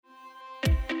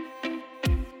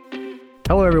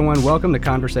Hello, everyone. Welcome to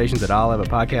Conversations at Olive, a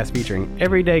podcast featuring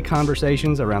everyday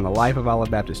conversations around the life of Olive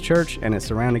Baptist Church and its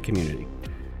surrounding community.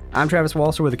 I'm Travis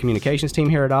Walser with the communications team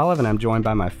here at Olive, and I'm joined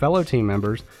by my fellow team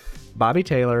members, Bobby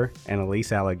Taylor and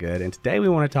Elise Alligood. And today we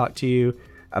want to talk to you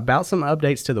about some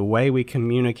updates to the way we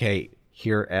communicate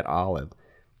here at Olive.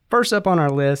 First up on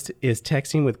our list is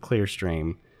texting with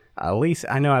Clearstream. Elise,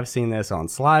 I know I've seen this on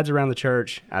slides around the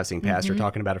church. I've seen Pastor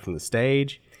talking about it from the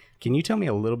stage. Can you tell me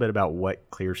a little bit about what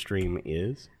Clearstream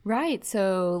is? Right.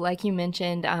 So like you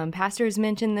mentioned, Pastor's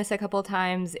mentioned this a couple of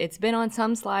times. It's been on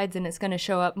some slides and it's going to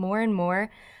show up more and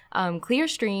more.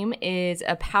 Clearstream is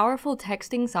a powerful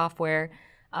texting software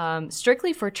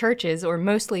strictly for churches, or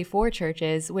mostly for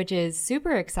churches, which is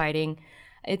super exciting.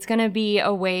 It's going to be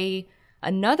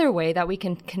another way that we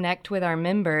can connect with our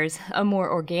members, a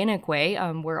more organic way.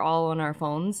 We're all on our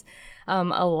phones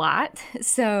a lot.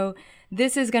 So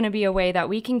this is going to be a way that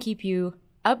we can keep you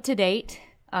up to date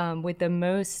with the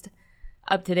most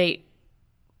up-to-date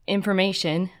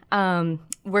information.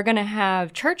 We're going to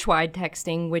have church-wide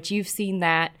texting, which you've seen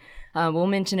that. We'll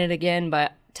mention it again,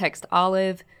 but text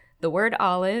Olive, the word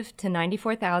Olive, to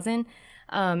 94,000.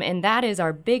 And that is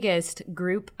our biggest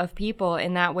group of people.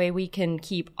 And that way we can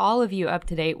keep all of you up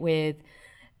to date with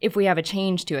if we have a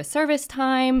change to a service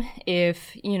time,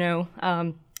 if,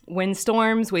 when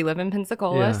storms, we live in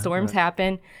Pensacola, storms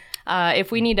happen.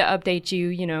 If we need to update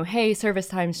you, hey, service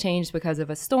times changed because of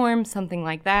a storm, something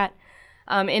like that.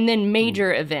 And then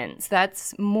major events.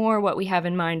 That's more what we have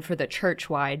in mind for the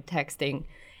church-wide texting.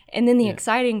 And then the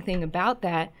exciting thing about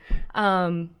that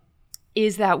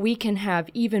is that we can have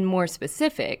even more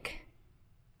specific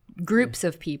groups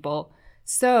of people.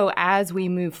 So as we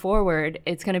move forward,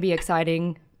 it's going to be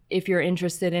exciting if you're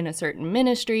interested in a certain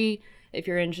ministry, if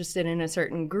you're interested in a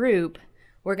certain group.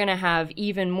 We're going to have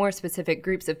even more specific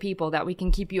groups of people that we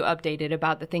can keep you updated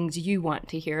about the things you want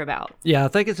to hear about. Yeah, I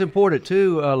think it's important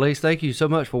too, Lise. Thank you so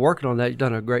much for working on that. You've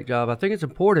done a great job. I think it's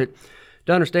important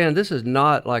to understand this is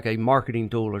not like a marketing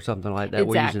tool or something like that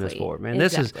we're using this for. Man,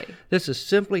 this is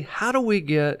simply how do we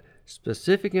get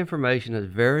specific information that's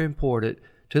very important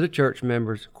to the church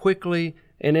members quickly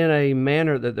and in a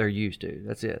manner that they're used to.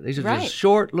 That's it. These are just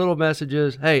short little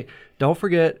messages. Hey, don't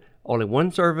forget, only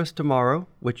one service tomorrow,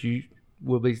 which you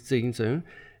will be seeing soon.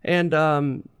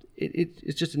 And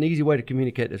it's just an easy way to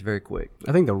communicate that's very quick.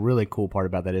 I think the really cool part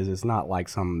about that is it's not like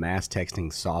some mass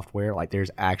texting software. Like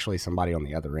there's actually somebody on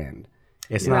the other end.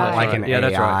 It's not like an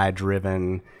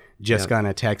AI-driven, just going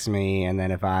to text me, and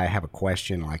then if I have a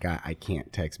question, like I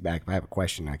can't text back. If I have a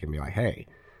question, I can be like, hey,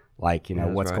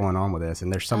 what's going on with this?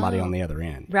 And there's somebody on the other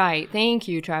end. Right. Thank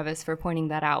you, Travis, for pointing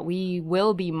that out. We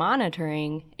will be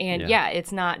monitoring. And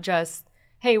it's not just,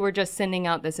 hey, we're just sending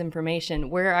out this information.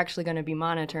 We're actually going to be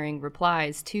monitoring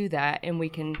replies to that, and we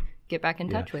can get back in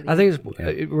touch with you. I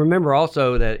think remember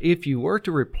also that if you were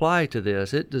to reply to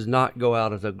this, it does not go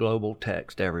out as a global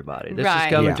text to everybody. This is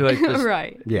coming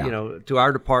to to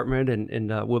our department,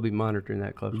 and we'll be monitoring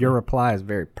that closely. Your reply is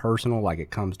very personal, like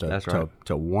it comes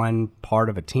to one part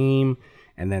of a team,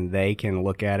 and then they can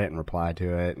look at it and reply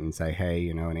to it and say, hey,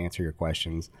 and answer your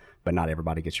questions, but not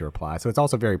everybody gets your reply. So it's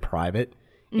also very private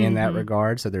in that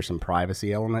regard, so there's some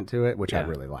privacy element to it, which I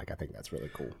really like. I think that's really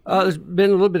cool. There's been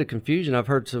a little bit of confusion. I've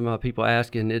heard some people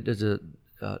asking,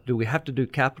 do we have to do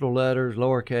capital letters,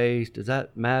 lowercase? Does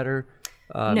that matter?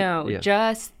 No,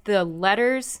 just the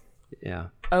letters. Yeah.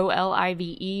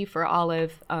 OLIVE for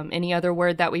Olive. Any other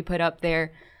word that we put up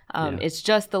there, it's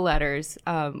just the letters,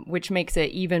 which makes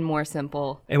it even more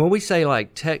simple. And when we say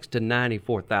like text to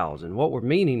 94,000, what we're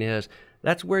meaning is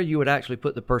that's where you would actually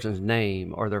put the person's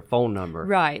name or their phone number.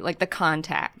 Right, like the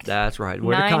contact. That's right,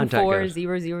 where the contact goes.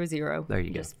 94000. There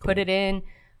you go. Just put it in,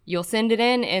 you'll send it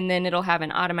in, and then it'll have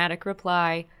an automatic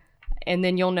reply, and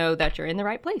then you'll know that you're in the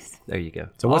right place. There you go.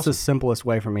 So what's the simplest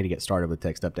way for me to get started with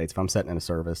text updates? If I'm setting in a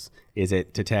service, is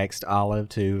it to text Olive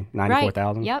to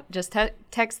 94,000? Right, yep, just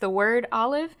text the word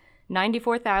Olive,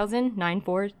 94,000,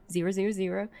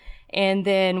 94000. And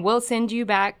then we'll send you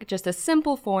back just a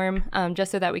simple form, just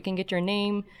so that we can get your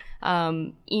name,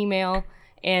 email,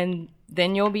 and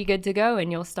then you'll be good to go,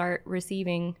 and you'll start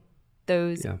receiving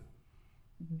those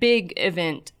big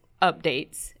event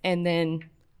updates. And then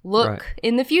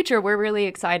in the future, we're really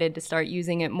excited to start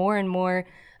using it more and more.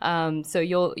 So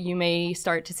you may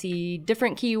start to see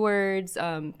different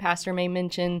keywords. Pastor may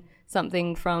mention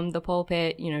something from the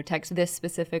pulpit, text this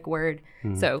specific word.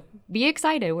 So be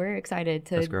excited. We're excited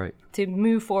to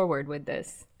move forward with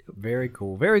this. Very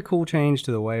cool. Very cool change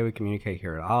to the way we communicate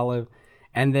here at Olive.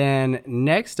 And then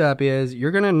next up is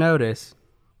you're going to notice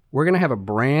we're going to have a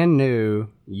brand new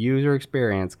user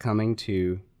experience coming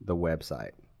to the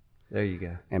website. There you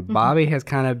go. And Bobby has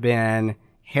kind of been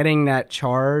heading that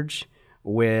charge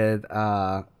with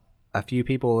a few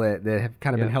people that have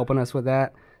kind of been helping us with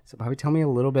that. So, Bobby, tell me a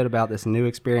little bit about this new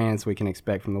experience we can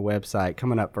expect from the website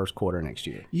coming up first quarter next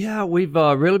year. Yeah, we've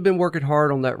really been working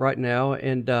hard on that right now.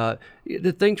 And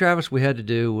the thing, Travis, we had to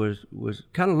do was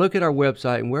kind of look at our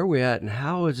website and where we're at and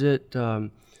how's it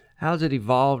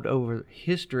evolved over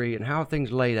history and how are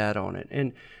things laid out on it.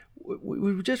 And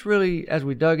we just really, as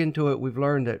we dug into it, we've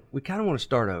learned that we kind of want to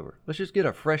start over. Let's just get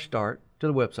a fresh start to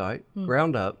the website,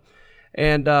 ground up.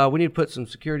 And we need to put some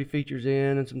security features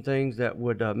in and some things that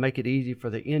would make it easy for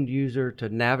the end user to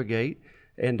navigate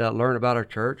and learn about our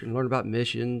church and learn about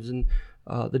missions and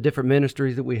the different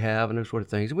ministries that we have and those sort of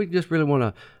things. And we just really want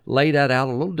to lay that out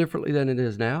a little differently than it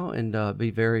is now and be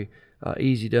very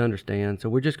easy to understand. So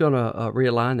we're just going to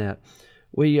realign that.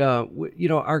 We,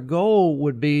 our goal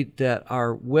would be that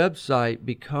our website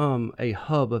become a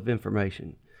hub of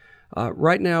information.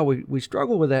 Right now, we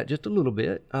struggle with that just a little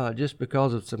bit, just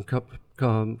because of some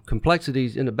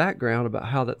complexities in the background about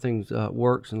how that thing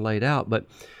works and laid out. But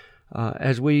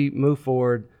as we move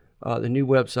forward, the new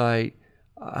website,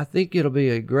 I think it'll be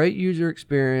a great user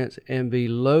experience and be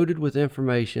loaded with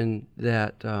information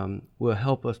that will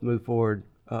help us move forward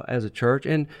as a church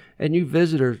and new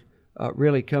visitors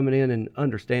really coming in and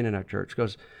understanding our church.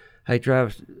 Because, hey,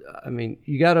 Travis, I mean,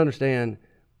 you got to understand,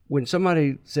 when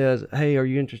somebody says, hey, are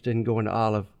you interested in going to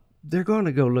Olive, they're going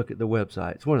to go look at the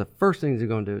website. It's one of the first things they're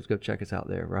going to do is go check us out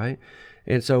there, right?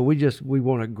 And so we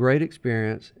want a great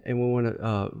experience, and we want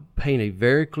to paint a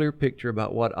very clear picture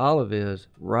about what Olive is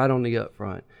right on the up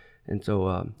front. And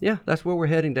so, that's where we're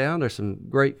heading down. There's some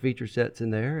great feature sets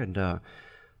in there, and a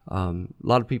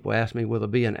lot of people ask me, will there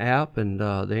be an app? And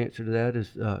the answer to that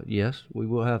is yes, we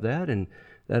will have that, and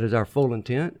that is our full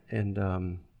intent.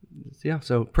 And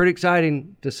so pretty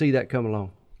exciting to see that come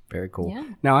along. Very cool. Yeah.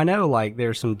 Now, I know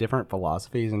there's some different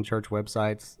philosophies in church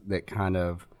websites that kind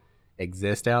of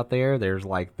exist out there. There's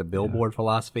the billboard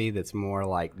philosophy that's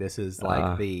more this is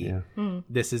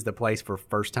this is the place for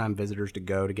first-time visitors to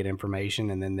go to get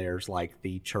information. And then there's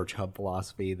the church hub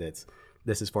philosophy this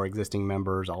is for existing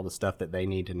members, all the stuff that they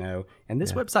need to know. And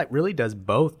this website really does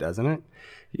both, doesn't it?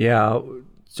 Yeah.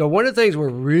 So one of the things we're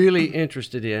really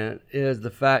interested in is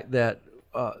the fact that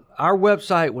our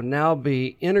website will now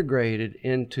be integrated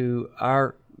into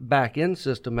our back-end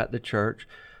system at the church,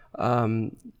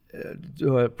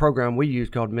 a program we use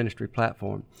called Ministry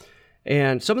Platform.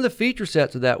 And some of the feature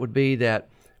sets of that would be that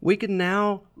we can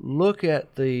now look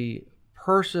at the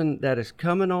person that is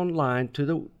coming online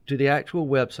to the actual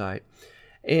website,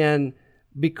 and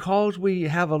because we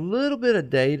have a little bit of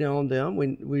data on them,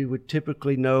 we would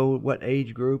typically know what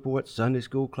age group or what Sunday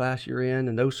school class you're in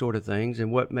and those sort of things,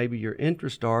 and what maybe your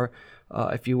interests are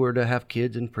if you were to have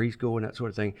kids in preschool and that sort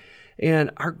of thing.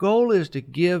 And our goal is to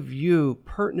give you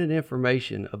pertinent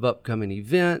information of upcoming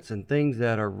events and things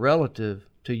that are relative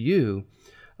to you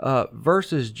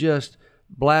versus just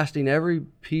blasting every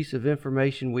piece of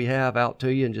information we have out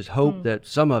to you and just hope that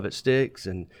some of it sticks.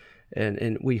 And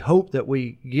we hope that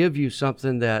we give you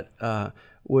something that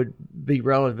would be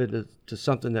relevant to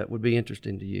something that would be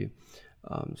interesting to you.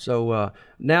 So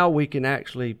now we can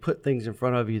actually put things in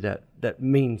front of you that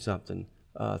mean something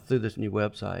through this new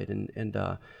website, and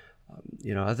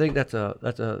I think that's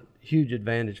a huge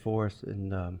advantage for us.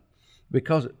 And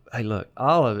because, hey, look,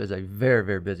 Olive is a very,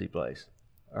 very busy place.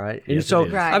 All right, yes,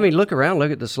 so I mean, look around,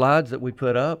 look at the slides that we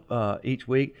put up each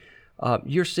week.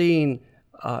 You're seeing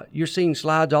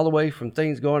slides all the way from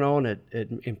things going on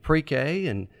in pre-K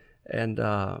and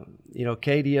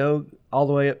KDO, all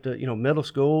the way up to middle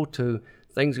school, to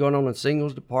things going on in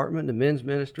singles department, the men's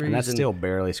ministries. And that still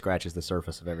barely scratches the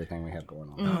surface of everything we have going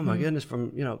on. Oh my goodness,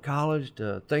 from college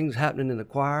to things happening in the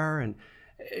choir, and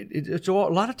it's a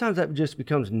lot of times that just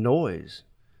becomes noise,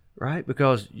 right?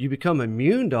 Because you become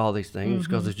immune to all these things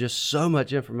because there's just so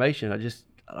much information. I don't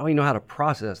even know how to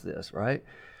process this, right?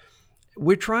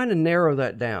 We're trying to narrow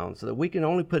that down so that we can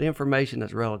only put information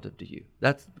that's relative to you.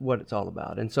 That's what it's all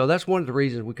about. And so that's one of the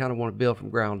reasons we kind of want to build from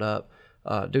ground up,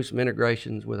 do some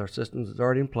integrations with our systems that's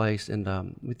already in place,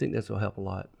 and we think this will help a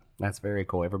lot. That's very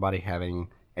cool. Everybody having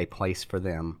a place for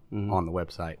them on the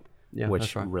website,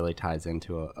 which really ties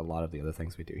into a lot of the other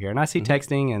things we do here. And I see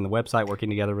texting and the website working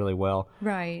together really well.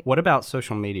 Right. What about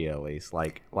social media, Elise?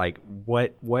 Like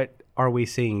what are we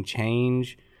seeing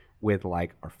change with our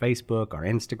Facebook, our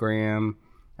Instagram,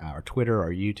 our Twitter,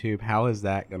 our YouTube? How is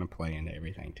that going to play into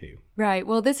everything too? Right.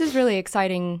 Well, this is really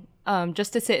exciting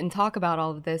just to sit and talk about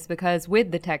all of this, because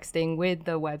with the texting, with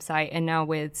the website, and now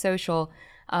with social,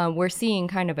 we're seeing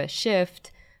kind of a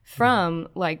shift from,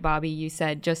 like Bobby, you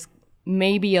said, just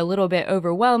maybe a little bit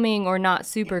overwhelming or not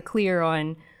super clear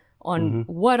on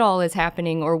what all is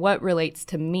happening or what relates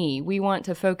to me. We want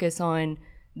to focus on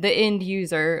the end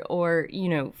user, or,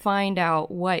 find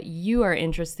out what you are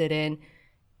interested in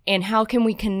and how can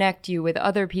we connect you with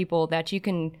other people that you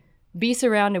can be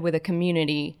surrounded with a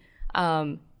community,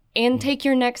 and take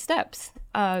your next steps.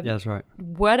 That's right.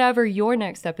 Whatever your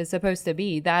next step is supposed to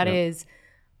be, that is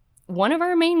one of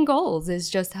our main goals, is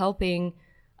just helping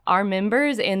our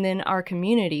members and then our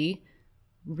community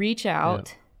reach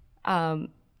out,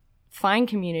 find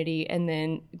community, and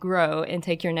then grow and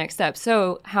take your next step.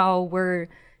 So how we're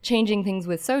changing things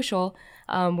with social,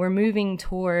 we're moving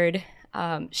toward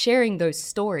sharing those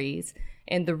stories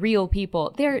and the real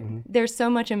people. There's so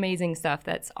much amazing stuff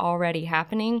that's already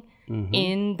happening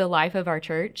in the life of our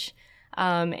church.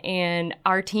 And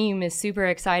our team is super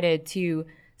excited to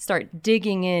start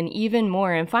digging in even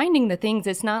more and finding the things.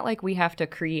 It's not like we have to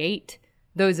create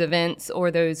those events or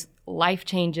those life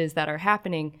changes that are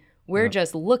happening. We're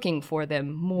just looking for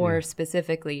them more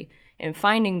specifically and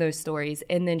finding those stories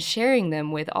and then sharing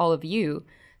them with all of you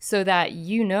so that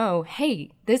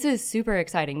hey, this is super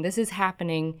exciting. This is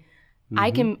happening.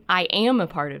 I am a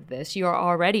part of this. You are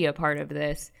already a part of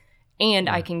this, and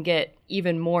I can get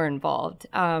even more involved.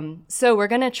 So we're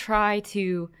going to try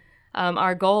to,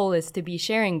 our goal is to be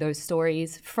sharing those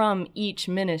stories from each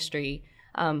ministry,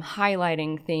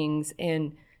 highlighting things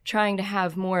and trying to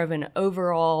have more of an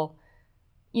overall,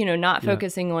 not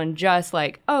focusing on just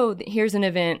like, oh, here's an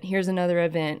event, here's another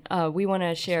event. We want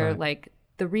to share like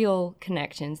the real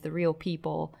connections, the real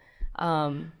people.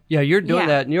 You're doing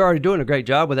that, and you're already doing a great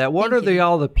job with that. What are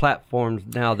all the platforms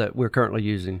now that we're currently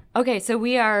using? Okay, so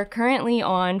we are currently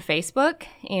on Facebook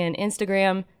and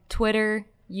Instagram, Twitter,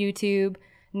 YouTube,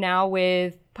 now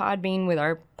with Podbean with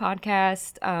our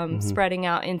podcast, spreading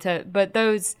out into, but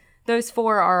those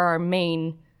four are our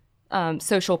main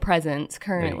social presence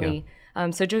currently.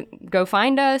 So just go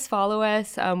find us, follow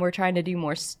us. We're trying to do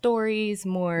more stories,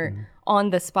 more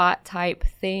on-the-spot type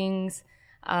things.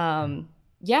 And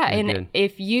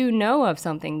if you know of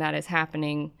something that is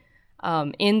happening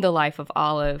in the life of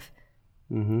Olive,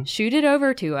 shoot it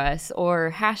over to us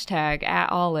or hashtag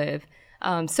 @Olive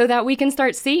so that we can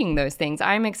start seeing those things.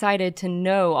 I'm excited to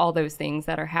know all those things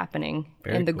that are happening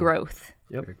in the growth.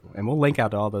 Yep. Cool. And we'll link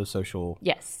out to all those social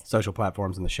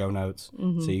platforms in the show notes,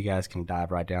 so you guys can dive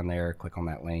right down there, click on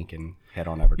that link, and head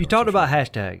on over to You talked about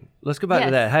hashtag. Let's go back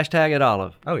to that. Hashtag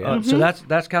 @Olive. Oh, yeah. So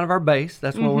that's kind of our base.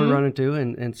 That's what we're running to.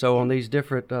 And so on these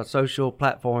different social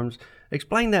platforms,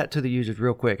 explain that to the users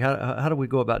real quick. How do we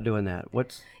go about doing that?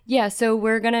 So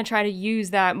we're going to try to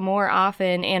use that more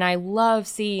often. And I love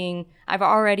seeing, I've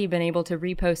already been able to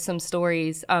repost some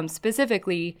stories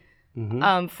specifically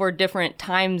for different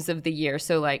times of the year.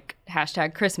 So like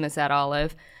hashtag Christmas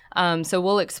 @Olive. So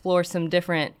we'll explore some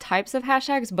different types of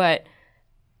hashtags, but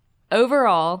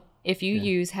overall, if you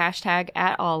use hashtag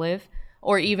 @Olive,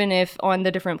 or even if on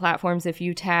the different platforms, if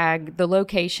you tag the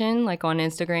location, like on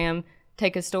Instagram,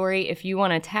 take a story, if you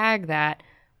want to tag that,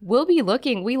 we'll be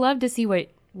looking. We love to see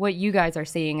what you guys are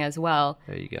seeing as well.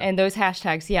 There you go. And those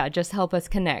hashtags, just help us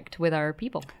connect with our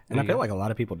people. And I feel like a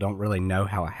lot of people don't really know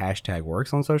how a hashtag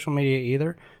works on social media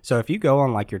either. So if you go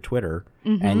on like your Twitter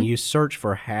and you search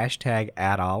for hashtag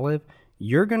 @Olive,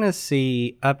 you're going to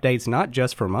see updates not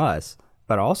just from us,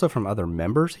 but also from other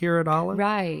members here at Olive.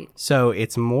 Right. So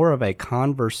it's more of a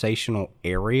conversational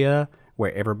area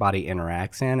where everybody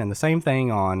interacts in. And the same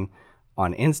thing on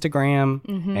Instagram,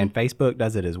 and Facebook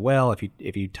does it as well.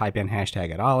 If you type in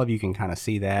hashtag @Olive, you can kind of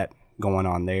see that going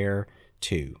on there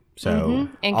too. So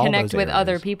and connect with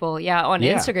other people. On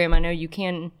Instagram, I know you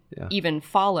can even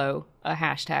follow a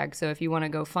hashtag. So if you want to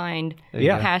go find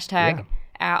hashtag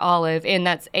 @Olive, and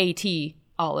that's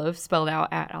 @Olive spelled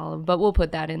out @Olive, but we'll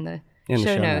put that in the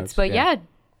show notes. But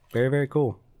very, very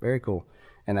cool. Very cool.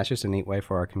 And that's just a neat way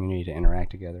for our community to interact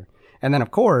together. And then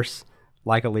of course,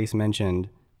 like Elise mentioned,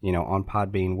 on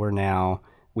Podbean,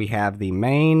 we have the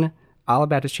main Olive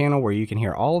Baptist channel where you can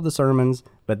hear all of the sermons,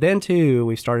 but then too,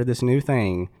 we started this new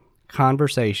thing,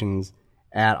 Conversations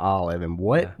 @Olive. And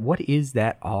what is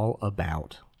that all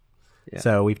about?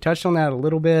 So we've touched on that a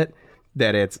little bit,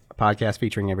 that it's a podcast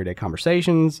featuring everyday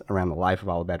conversations around the life of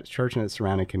Olive Baptist Church and its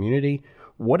surrounding community.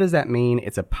 What does that mean?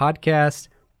 It's a podcast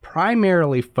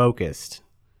primarily focused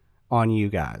on you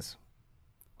guys,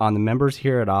 on the members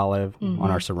here at Olive,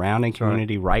 on our surrounding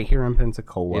community right here in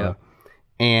Pensacola.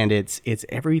 And it's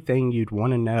everything you'd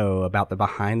want to know about the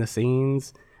behind the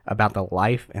scenes, about the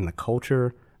life and the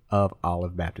culture of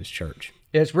Olive Baptist Church.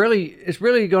 It's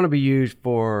really going to be used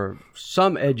for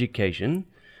some education,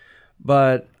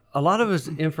 but a lot of it's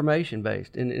information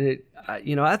based, and it,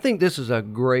 I think this is a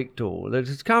great tool.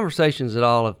 There's Conversations at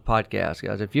Olive podcast,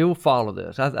 guys. If you'll follow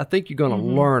this, I think you're going to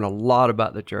learn a lot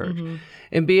about the church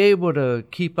and be able to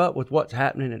keep up with what's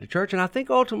happening at the church. And I think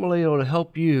ultimately it'll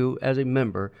help you as a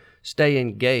member stay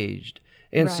engaged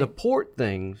and support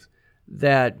things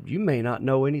that you may not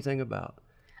know anything about.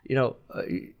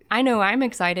 I know I'm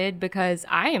excited because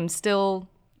I am still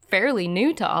fairly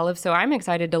new to Olive, so I'm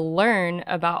excited to learn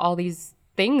about all these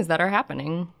things that are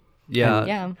happening.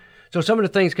 Yeah. So some of the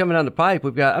things coming down the pipe,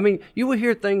 we've got, you will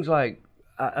hear things like,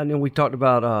 I know we talked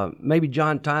about maybe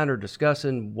John Tyner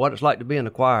discussing what it's like to be in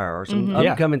the choir, or some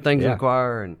upcoming things in the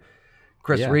choir, and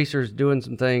Chris Reeser's doing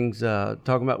some things,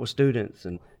 talking about with students,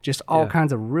 and just all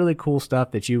kinds of really cool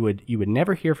stuff that you would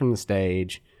never hear from the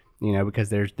stage, because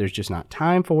there's just not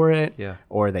time for it,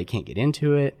 or they can't get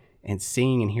into it. And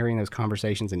seeing and hearing those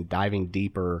conversations and diving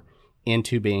deeper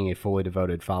into being a fully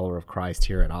devoted follower of Christ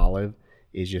here at Olive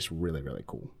is just really, really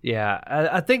cool. Yeah,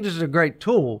 I think this is a great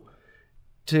tool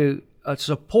to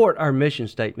support our mission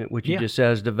statement, which you just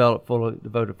says, develop fully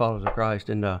devoted followers of Christ.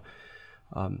 And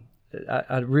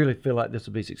I really feel like this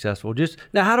will be successful. Just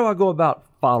now, how do I go about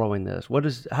following this?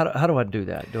 How do I do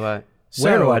that?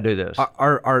 Where do I do this?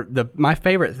 My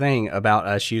favorite thing about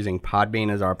us using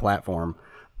Podbean as our platform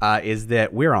is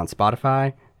that we're on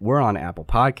Spotify, we're on Apple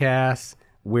Podcasts,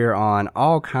 we're on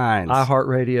all kinds.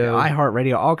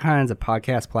 iHeartRadio, all kinds of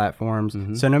podcast platforms.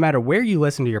 So no matter where you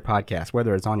listen to your podcast,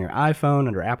 whether it's on your iPhone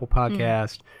under Apple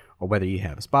Podcast, or whether you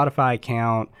have a Spotify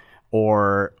account,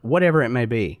 or whatever it may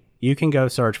be, you can go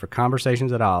search for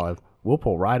Conversations at Olive. We'll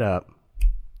pull right up.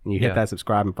 And you hit that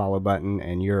subscribe and follow button,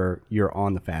 and you're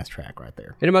on the fast track right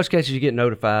there. And in most cases, you get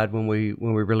notified when we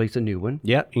release a new one.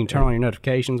 Yep, you can turn on your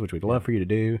notifications, which we'd love for you to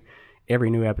do. Every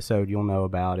new episode you'll know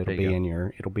about. It'll be in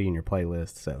your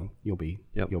playlist, so you'll be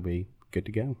good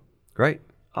to go. Great.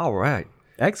 All right.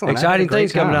 Excellent. Exciting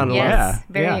things coming down the line. Yes,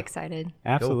 very excited.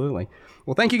 Absolutely. Cool.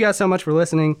 Well, thank you guys so much for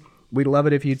listening. We'd love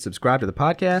it if you'd subscribe to the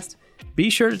podcast.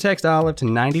 Be sure to text Olive to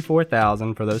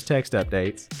 94,000 for those text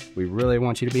updates. We really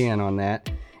want you to be in on that.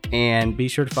 And be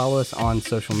sure to follow us on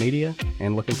social media,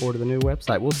 and looking forward to the new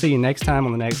website. We'll see you next time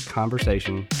on the next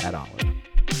Conversation at Olive.